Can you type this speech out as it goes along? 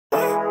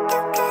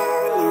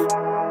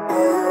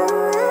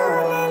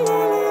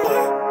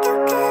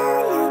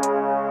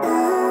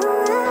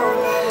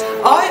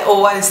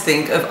always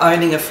think of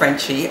owning a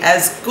Frenchie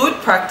as good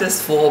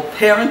practice for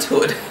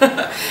parenthood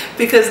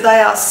because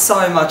they are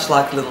so much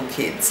like little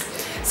kids.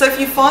 So if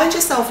you find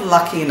yourself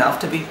lucky enough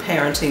to be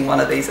parenting one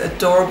of these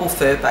adorable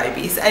fur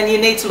babies and you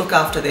need to look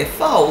after their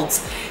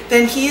folds,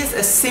 then here's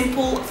a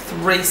simple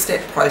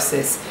 3-step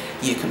process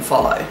you can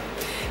follow.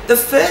 The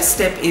first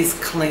step is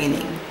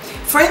cleaning.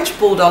 French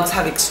Bulldogs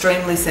have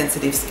extremely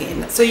sensitive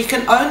skin, so you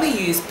can only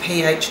use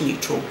pH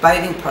neutral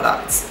bathing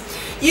products.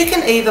 You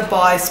can either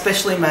buy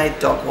specially made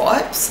dog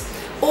wipes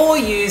or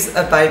use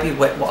a baby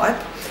wet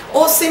wipe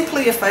or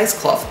simply a face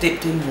cloth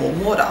dipped in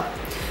warm water.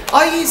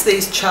 I use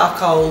these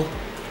charcoal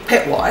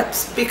pet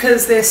wipes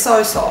because they're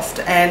so soft,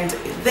 and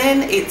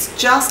then it's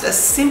just a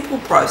simple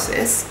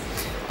process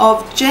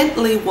of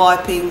gently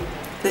wiping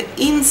the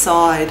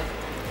inside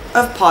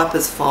of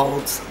Piper's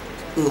folds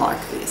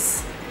like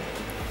this.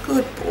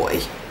 Good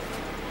boy.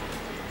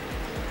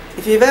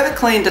 If you've ever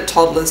cleaned a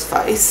toddler's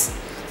face,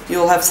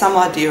 you'll have some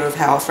idea of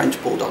how a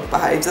French Bulldog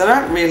behaves. I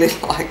don't really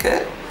like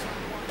it,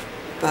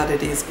 but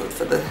it is good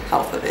for the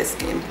health of their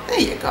skin. There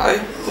you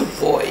go, good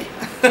boy.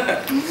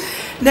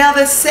 Now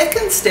the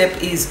second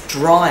step is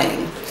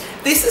drying.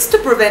 This is to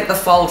prevent the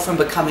fold from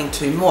becoming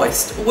too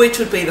moist, which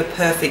would be the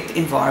perfect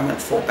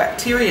environment for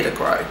bacteria to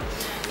grow.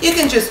 You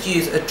can just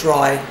use a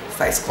dry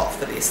face cloth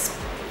for this.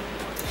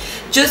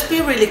 Just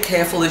be really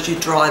careful as you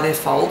dry their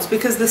folds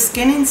because the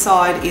skin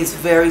inside is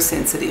very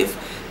sensitive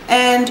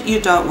and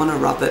you don't want to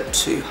rub it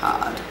too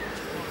hard.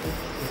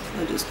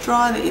 So just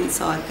dry the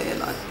inside there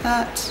like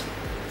that.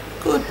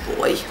 Good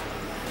boy.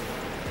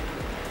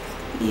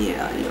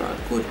 Yeah, you're a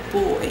good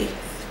boy.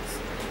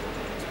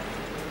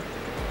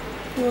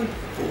 Good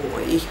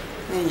boy.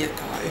 There you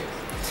go.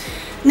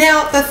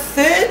 Now the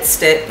third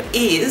step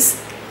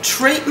is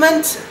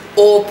treatment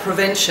or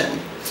prevention.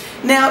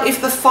 Now if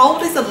the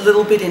fold is a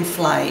little bit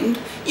inflamed,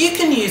 you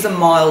can use a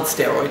mild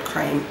steroid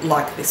cream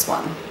like this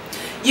one.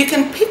 You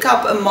can pick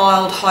up a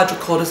mild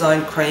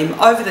hydrocortisone cream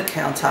over the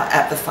counter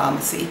at the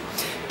pharmacy.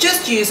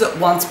 Just use it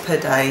once per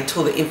day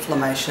till the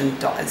inflammation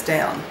dies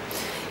down.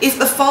 If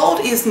the fold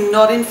is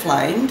not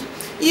inflamed,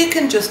 you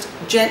can just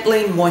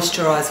gently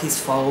moisturise his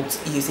folds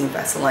using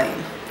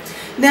Vaseline.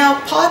 Now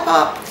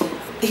Piper,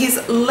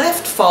 his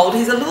left fold,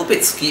 he's a little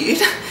bit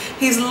skewed.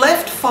 His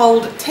left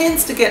fold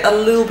tends to get a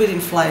little bit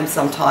inflamed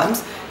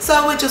sometimes,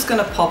 so we're just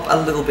going to pop a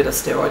little bit of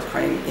steroid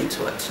cream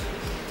into it.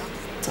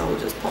 So we'll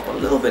just pop a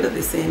little bit of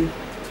this in.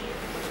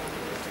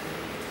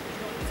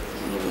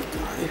 There we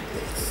go.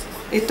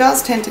 It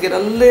does tend to get a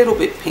little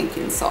bit pink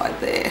inside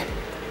there.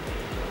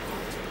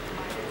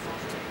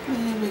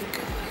 There we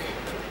go.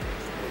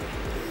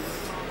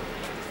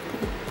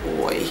 Good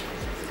boy.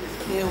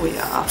 Here we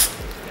are.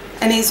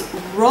 And his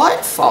right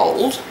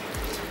fold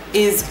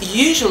is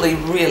usually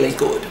really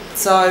good.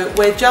 So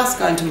we're just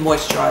going to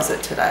moisturise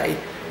it today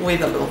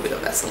with a little bit of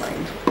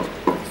Vaseline.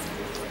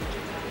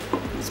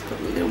 Just put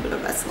a little bit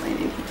of Vaseline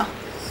in here.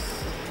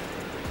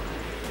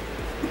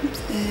 Oops,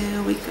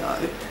 there we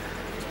go.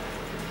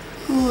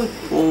 Good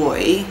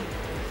boy.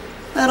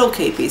 That'll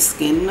keep his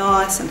skin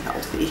nice and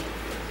healthy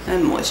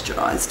and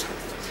moisturised.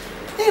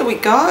 There we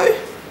go.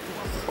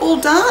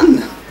 All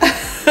done.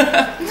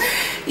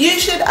 You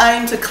should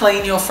aim to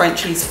clean your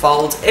Frenchie's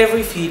folds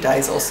every few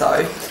days or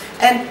so.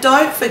 And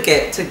don't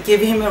forget to give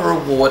him a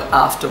reward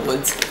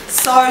afterwards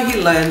so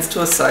he learns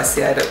to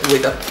associate it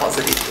with a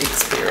positive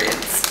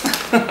experience.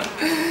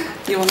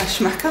 You want a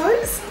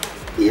schmackos?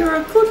 You're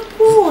a good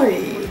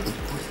boy.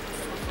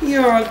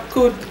 You're a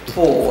good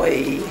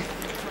boy.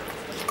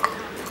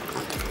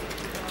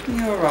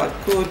 You're a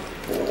good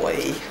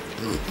boy.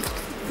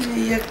 There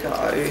you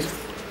go.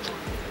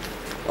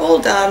 All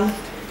done.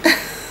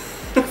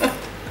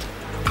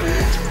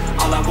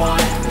 All I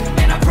want,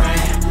 and I pray,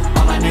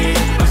 all I need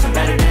are some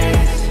better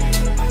days.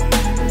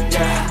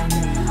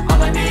 Yeah,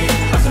 all I need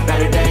are some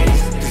better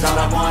days. Cause all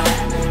I want,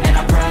 and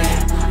I pray,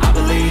 I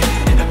believe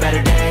in the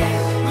better days.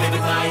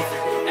 Living life,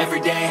 every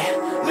day,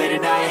 late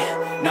at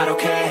night, not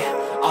okay.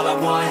 All I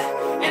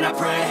want, and I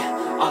pray,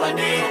 all I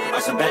need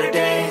are some better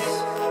days.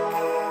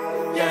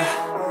 Yeah,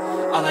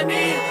 all I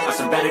need are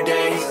some better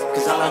days.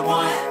 Cause all I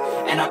want,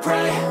 and I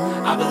pray,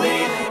 I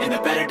believe in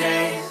the better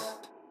days.